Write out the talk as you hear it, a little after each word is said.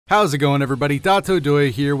How's it going, everybody?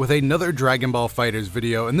 Dotodoya here with another Dragonball FighterZ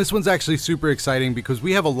video, and this one's actually super exciting because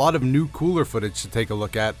we have a lot of new cooler footage to take a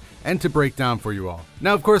look at and to break down for you all.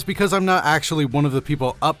 Now, of course, because I'm not actually one of the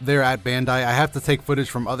people up there at Bandai, I have to take footage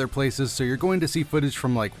from other places, so you're going to see footage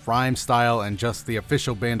from like Rhymestyle and just the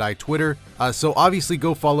official Bandai Twitter. So obviously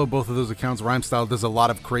go follow both of those accounts. Rhymestyle does a lot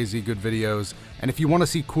of crazy good videos, and if you want to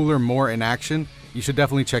see Cooler more in action, you should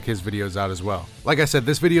definitely check his videos out as well. Like I said,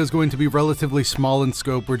 this video is going to be relatively small in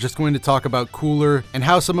scope. We're just going to talk about Cooler and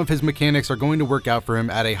how some of his mechanics are going to work out for him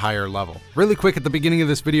at a higher level. Really quick at the beginning of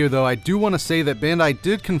this video though, I do want to say that Bandai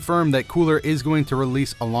did confirm that Cooler is going to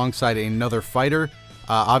release alongside another fighter.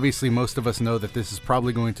 Obviously most of us know that this is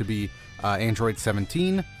probably going to be Android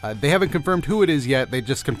 17. They haven't confirmed who it is yet, they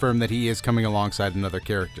just confirmed that he is coming alongside another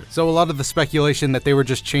character. So a lot of the speculation that they were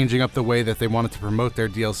just changing up the way that they wanted to promote their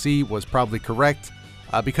DLC was probably correct.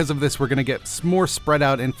 Because of this, we're going to get more spread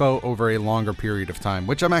out info over a longer period of time,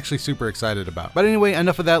 which I'm actually super excited about. But anyway,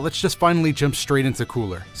 enough of that, let's just finally jump straight into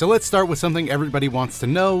Cooler. So let's start with something everybody wants to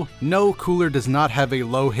know. No, Cooler does not have a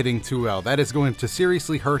low hitting 2L. That is going to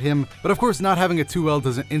seriously hurt him. But of course, not having a 2L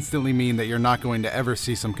doesn't instantly mean that you're not going to ever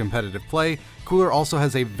see some competitive play. Cooler also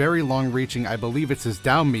has a very long reaching, I believe it's his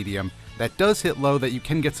down medium, that does hit low that you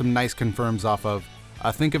can get some nice confirms off of.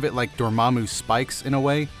 Think of it like Dormammu's spikes in a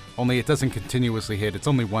way. Only it doesn't continuously hit, it's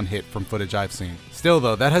only one hit from footage I've seen. Still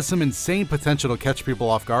though, that has some insane potential to catch people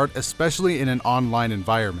off guard, especially in an online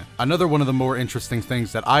environment. Another one of the more interesting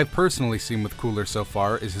things that I've personally seen with Cooler so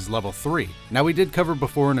far is his level 3. Now we did cover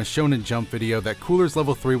before in a Shonen Jump video that Cooler's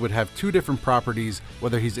level 3 would have two different properties,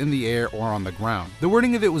 whether he's in the air or on the ground. The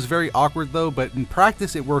wording of it was very awkward though, but in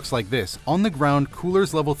practice it works like this. On the ground,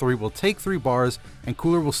 Cooler's level 3 will take 3 bars, and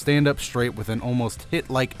Cooler will stand up straight with an almost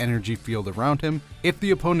hit-like energy field around him. If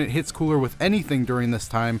the opponent hits Cooler with anything during this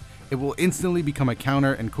time, it will instantly become a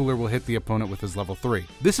counter and Cooler will hit the opponent with his level 3.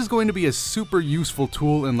 This is going to be a super useful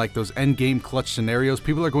tool in like those endgame clutch scenarios.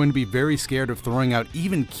 People are going to be very scared of throwing out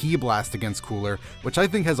even Ki Blast against Cooler, which I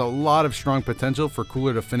think has a lot of strong potential for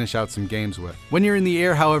Cooler to finish out some games with. When you're in the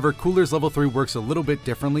air, however, Cooler's level 3 works a little bit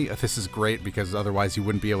differently. This is great because otherwise you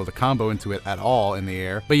wouldn't be able to combo into it at all in the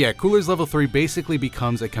air. But yeah, Cooler's level 3 basically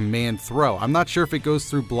becomes a command throw. I'm not sure if it goes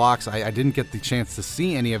through blocks. I didn't get the chance to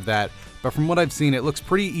see any of that, but from what I've seen, it looks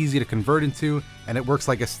pretty easy to convert into, and it works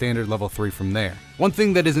like a standard level 3 from there. One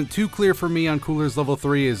thing that isn't too clear for me on Cooler's level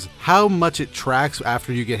 3 is how much it tracks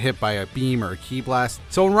after you get hit by a beam or a Ki Blast.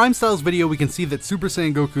 So in Rhymestyle's video, we can see that Super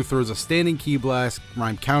Saiyan Goku throws a standing Ki Blast,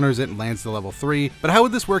 Rhyme counters it and lands the level 3. But how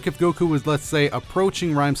would this work if Goku was, let's say,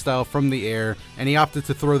 approaching Rhymestyle from the air and he opted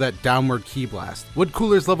to throw that downward Ki Blast? Would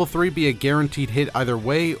Cooler's level 3 be a guaranteed hit either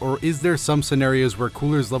way, or is there some scenarios where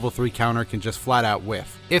Cooler's level 3 counter can just flat out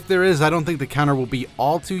whiff? If there is, I don't think the counter will be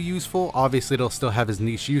all too useful. Obviously, it'll still have his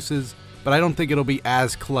niche uses, but I don't think it'll be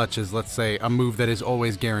as clutch as, let's say, a move that is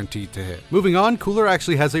always guaranteed to hit. Moving on, Cooler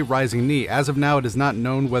actually has a rising knee. As of now, it is not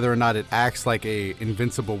known whether or not it acts like a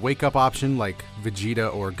invincible wake-up option like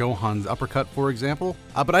Vegeta or Gohan's uppercut, for example.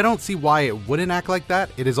 But I don't see why it wouldn't act like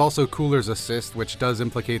that. It is also Cooler's assist, which does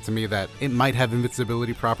implicate to me that it might have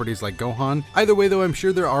invincibility properties like Gohan. Either way though, I'm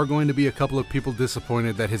sure there are going to be a couple of people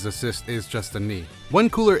disappointed that his assist is just a knee. When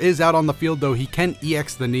Cooler is out on the field though, he can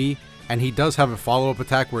EX the knee, and he does have a follow-up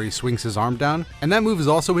attack where he swings his arm down. And that move is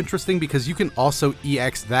also interesting because you can also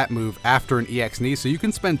EX that move after an EX knee, so you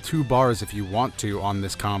can spend 2 bars if you want to on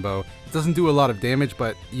this combo. It doesn't do a lot of damage,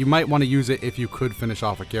 but you might want to use it if you could finish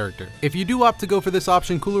off a character. If you do opt to go for this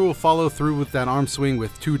option, Cooler will follow through with that arm swing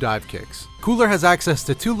with 2 dive kicks. Cooler has access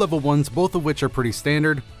to 2 level 1s, both of which are pretty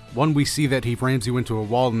standard. One we see that he rams you into a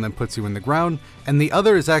wall and then puts you in the ground, and the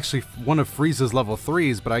other is actually one of Frieza's level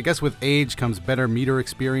 3s, but I guess with age comes better meter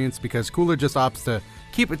experience because Cooler just opts to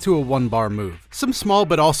keep it to a 1-bar move. Some small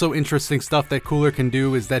but also interesting stuff that Cooler can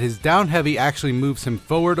do is that his down heavy actually moves him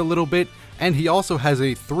forward a little bit, and he also has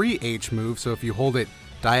a 3H move, so if you hold it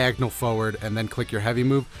diagonal forward and then click your heavy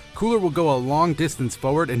move, Cooler will go a long distance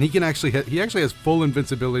forward, and he actually has full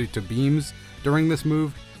invincibility to beams during this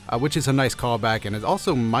move. Which is a nice callback, and it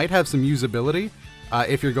also might have some usability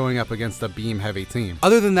if you're going up against a beam heavy team.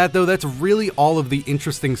 Other than that though, that's really all of the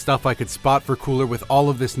interesting stuff I could spot for Cooler with all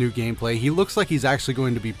of this new gameplay. He looks like he's actually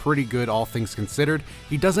going to be pretty good, all things considered.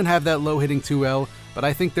 He doesn't have that low hitting 2L, but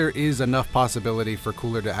I think there is enough possibility for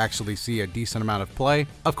Cooler to actually see a decent amount of play.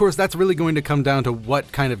 Of course, that's really going to come down to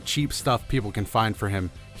what kind of cheap stuff people can find for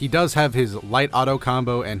him. He does have his light auto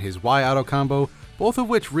combo and his Y auto combo, both of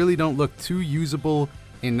which really don't look too usable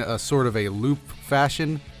in a sort of a loop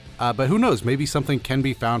fashion. but who knows, maybe something can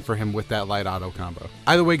be found for him with that light auto combo.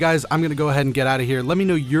 Either way guys, I'm gonna go ahead and get out of here. Let me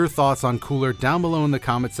know your thoughts on Cooler down below in the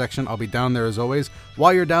comment section. I'll be down there as always.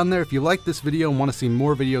 While you're down there, if you like this video and want to see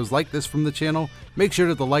more videos like this from the channel, make sure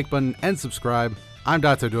to hit the like button and subscribe. I'm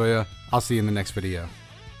Dotodoya. I'll see you in the next video.